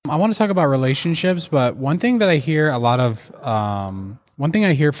I want to talk about relationships, but one thing that I hear one thing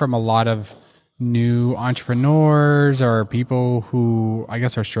I hear from a lot of new entrepreneurs or people who I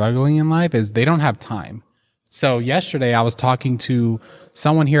guess are struggling in life is they don't have time. So yesterday I was talking to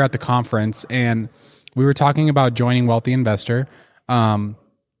someone here at the conference and we were talking about joining Wealthy Investor. And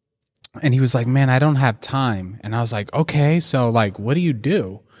he was like, man, I don't have time. And I was like, okay, so like, what do you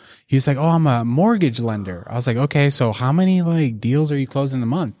do? He's like, oh, I'm a mortgage lender. I was like, okay, so how many like deals are you closing a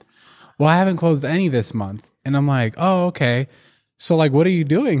month? Well, I haven't closed any this month. And I'm like, oh, okay. So like, what are you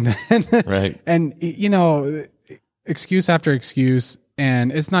doing then? Right. And you know, excuse after excuse.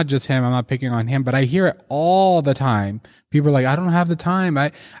 And it's not just him. I'm not picking on him, but I hear it all the time. People are like, I don't have the time.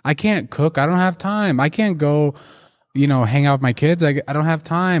 I can't cook. I don't have time. I can't go, you know, hang out with my kids. I don't have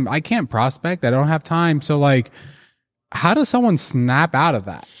time. I can't prospect. I don't have time. So like, how does someone snap out of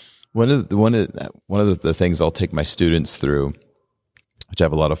that? One of the things I'll take my students through, which I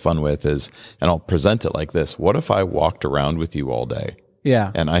have a lot of fun with, is, and I'll present it like this: what if I walked around with you all day?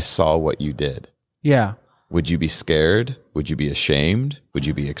 Yeah. And I saw what you did? Yeah. Would you be scared? Would you be ashamed? Would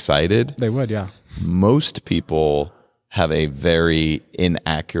you be excited? They would, yeah. Most people have a very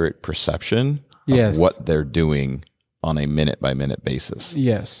inaccurate perception of what they're doing on a minute-by-minute basis.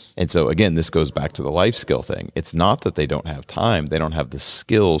 Yes. And so, again, this goes back to the life skill thing. It's not that they don't have time. They don't have the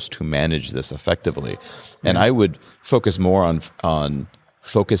skills to manage this effectively. And I would focus more on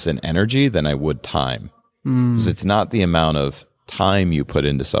focus and energy than I would time. Because it's not the amount of time you put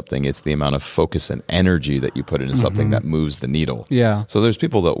into something, it's the amount of focus and energy that you put into something that moves the needle. Yeah. So there's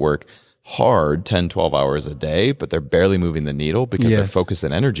people that work hard 10, 12 hours a day, but they're barely moving the needle because their focus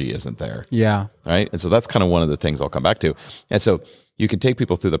and energy isn't there. Yeah. Right. And so that's kind of one of the things I'll come back to. And so you can take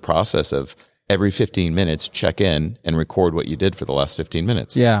people through the process of every 15 minutes, check in and record what you did for the last 15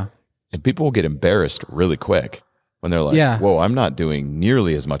 minutes. Yeah. And people will get embarrassed really quick when they're like, whoa, I'm not doing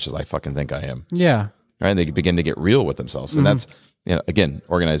nearly as much as I fucking think I am. Yeah. Right. And they begin to get real with themselves. And that's, you know, again,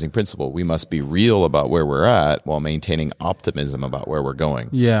 organizing principle. We must be real about where we're at while maintaining optimism about where we're going.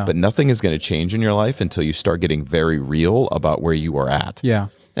 Yeah. But nothing is going to change in your life until you start getting very real about where you are at. Yeah.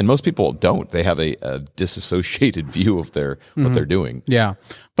 And most people don't. They have a disassociated view of what they're doing. Yeah.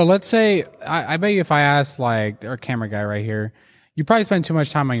 But let's say, I bet you if I asked like our camera guy right here, you probably spend too much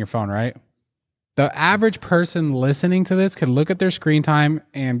time on your phone, right? The average person listening to this could look at their screen time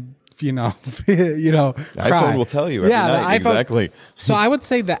and cry. iPhone will tell you every night. Exactly. So I would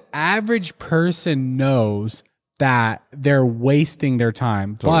say the average person knows that they're wasting their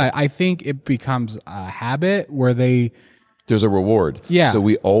time. Totally. But I think it becomes a habit where there's a reward. Yeah. So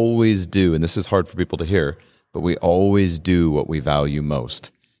we always do, and this is hard for people to hear, but we always do what we value most.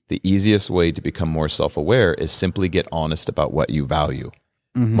 The easiest way to become more self-aware is simply get honest about what you value.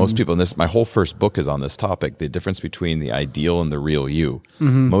 Mm-hmm. Most people, and my whole first book is on this topic, the difference between the ideal and the real you.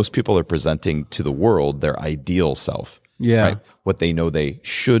 Mm-hmm. Most people are presenting to the world their ideal self. Yeah. Right? What they know they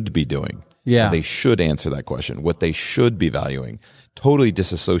should be doing. Yeah. They should answer that question. What they should be valuing. Totally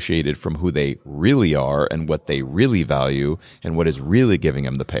disassociated from who they really are and what they really value and what is really giving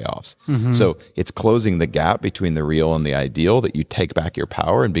them the payoffs. Mm-hmm. So it's closing the gap between the real and the ideal that you take back your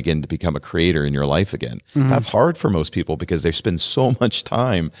power and begin to become a creator in your life again. Mm-hmm. That's hard for most people because they spend so much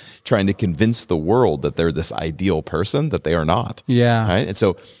time trying to convince the world that they're this ideal person that they are not. Yeah. Right? And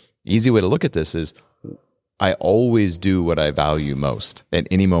so easy way to look at this is I always do what I value most at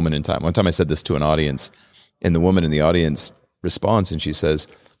any moment in time. One time I said this to an audience and the woman in the audience responds and she says,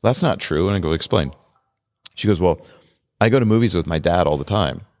 that's not true. And I go, explain. She goes, well, I go to movies with my dad all the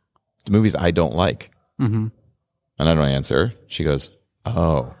time. The movies I don't like. Mm-hmm. And I don't answer. She goes,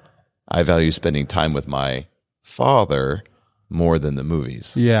 oh, I value spending time with my father more than the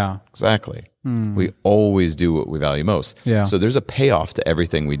movies. Yeah. Exactly. We always do what we value most. Yeah. So there's a payoff to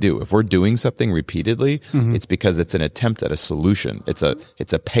everything we do. If we're doing something repeatedly, it's because it's an attempt at a solution. It's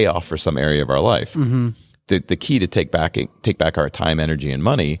a payoff for some area of our life. Mm-hmm. The key to take back our time, energy, and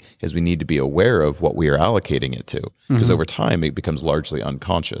money is we need to be aware of what we are allocating it to. Because over time, it becomes largely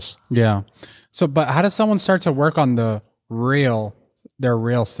unconscious. Yeah. So, but how does someone start to work on their real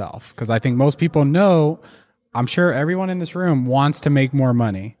self? Because I think most people know, I'm sure everyone in this room wants to make more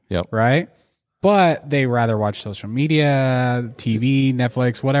money. Yep. Right? But they rather watch social media, TV,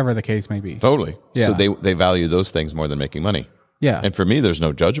 Netflix, whatever the case may be. Totally. Yeah. So they value those things more than making money. Yeah. And for me, there's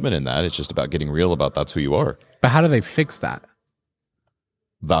no judgment in that. It's just about getting real about that's who you are. But how do they fix that?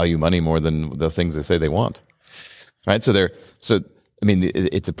 Value money more than the things they say they want. Right?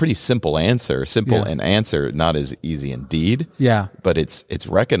 It's a pretty simple answer. An answer, not as easy indeed. Yeah. But it's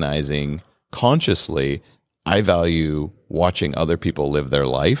recognizing consciously, I value watching other people live their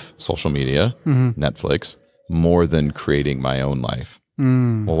life, social media, Netflix, more than creating my own life.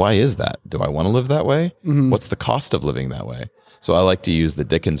 Well, why is that? Do I want to live that way? What's the cost of living that way? So I like to use the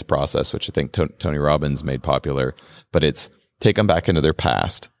Dickens process, which I think Tony Robbins made popular, but it's take them back into their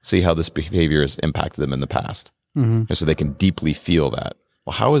past, see how this behavior has impacted them in the past. And so they can deeply feel that.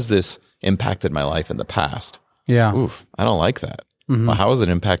 Well, how has this impacted my life in the past? Yeah. Oof, I don't like that. Well, how is it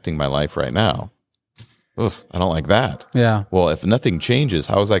impacting my life right now? Oof, I don't like that. Yeah. Well, if nothing changes,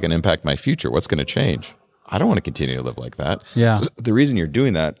 how is that going to impact my future? What's going to change? I don't want to continue to live like that. Yeah. So the reason you're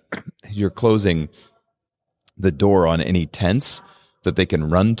doing that, you're closing the door on any tense that they can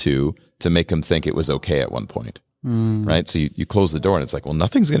run to make them think it was okay at one point. Right? So you close the door and it's like, well,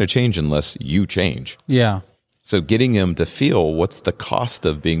 nothing's going to change unless you change. Yeah. So getting them to feel what's the cost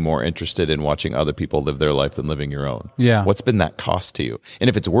of being more interested in watching other people live their life than living your own. Yeah. What's been that cost to you? And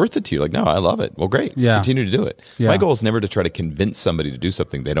if it's worth it to you, like, no, I love it. Well, great. Yeah. Continue to do it. Yeah. My goal is never to try to convince somebody to do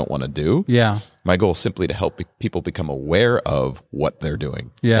something they don't want to do. Yeah. My goal is simply to help people become aware of what they're doing.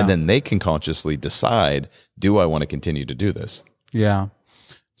 Yeah. And then they can consciously decide, do I want to continue to do this? Yeah.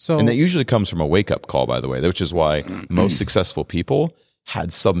 So, And that usually comes from a wake-up call, by the way, which is why most successful people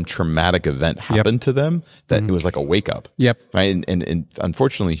had some traumatic event happen to them that it was like a wake-up. Yep. Right? And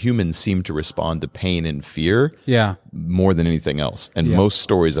unfortunately, humans seem to respond to pain and fear yeah. more than anything else. And most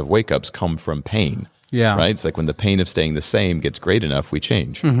stories of wake-ups come from pain. Yeah. Right? It's like when the pain of staying the same gets great enough, we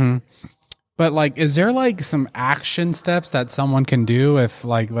change. But like, is there like some action steps that someone can do if,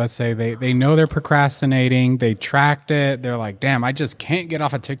 like, let's say they know they're procrastinating, they tracked it, they're like, damn, I just can't get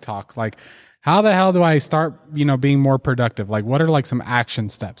off of TikTok. Like, how the hell do I start, being more productive? Like, what are like some action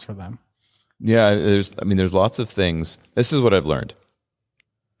steps for them? Yeah, there's lots of things. This is what I've learned.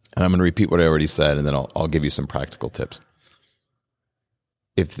 And I'm going to repeat what I already said, and then I'll give you some practical tips.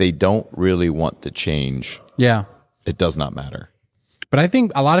 If they don't really want to change, Yeah. it does not matter. But I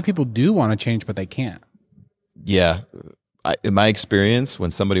think a lot of people do want to change, but they can't. Yeah. In my experience,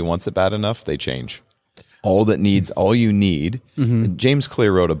 when somebody wants it bad enough, they change. All you need. James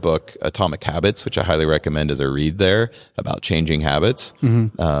Clear wrote a book, Atomic Habits, which I highly recommend as a read there, about changing habits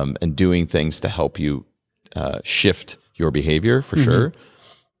and doing things to help you shift your behavior for sure.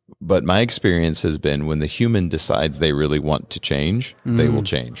 But my experience has been when the human decides they really want to change, they will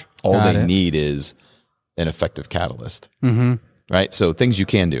change. All they need is an effective catalyst. Right? So things you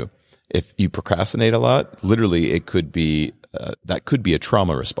can do. If you procrastinate a lot, literally it could be, that could be a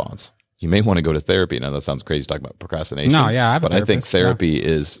trauma response. You may want to go to therapy. Now that sounds crazy talking about procrastination. No, yeah, but I think therapy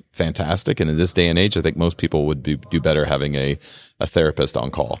is fantastic. And in this day and age, I think most people would do better having a therapist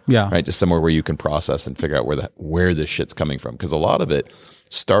on call. Yeah. Right? Just somewhere where you can process and figure out where this shit's coming from. Because a lot of it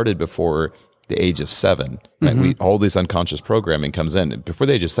started before the age of 7. Right? All this unconscious programming comes in. Before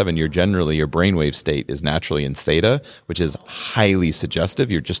the age of 7, your brainwave state is naturally in theta, which is highly suggestive.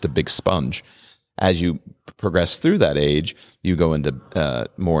 You're just a big sponge. As you progress through that age, you go into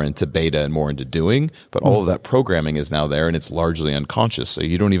more into beta and more into doing, but all of that programming is now there and it's largely unconscious. So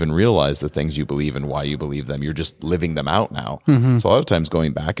you don't even realize the things you believe and why you believe them. You're just living them out now. So a lot of times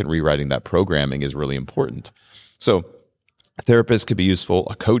going back and rewriting that programming is really important. So a therapist could be useful.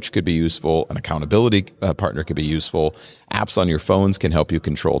 A coach could be useful. An accountability partner could be useful. Apps on your phones can help you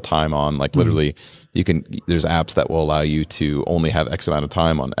control time on, like literally there's apps that will allow you to only have X amount of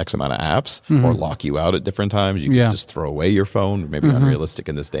time on X amount of apps or lock you out at different times. You can just throw away your phone, maybe unrealistic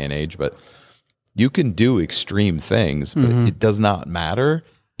in this day and age, but you can do extreme things, but it does not matter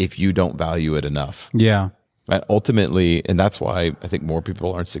if you don't value it enough. Yeah. And ultimately, and that's why I think more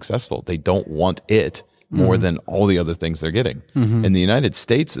people aren't successful. They don't want it more than all the other things they're getting. In the United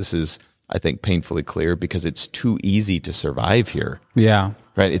States, this is, I think, painfully clear because it's too easy to survive here. Yeah.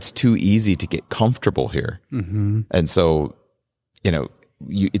 Right? It's too easy to get comfortable here. And so,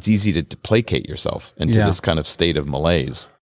 it's easy to placate yourself into this kind of state of malaise.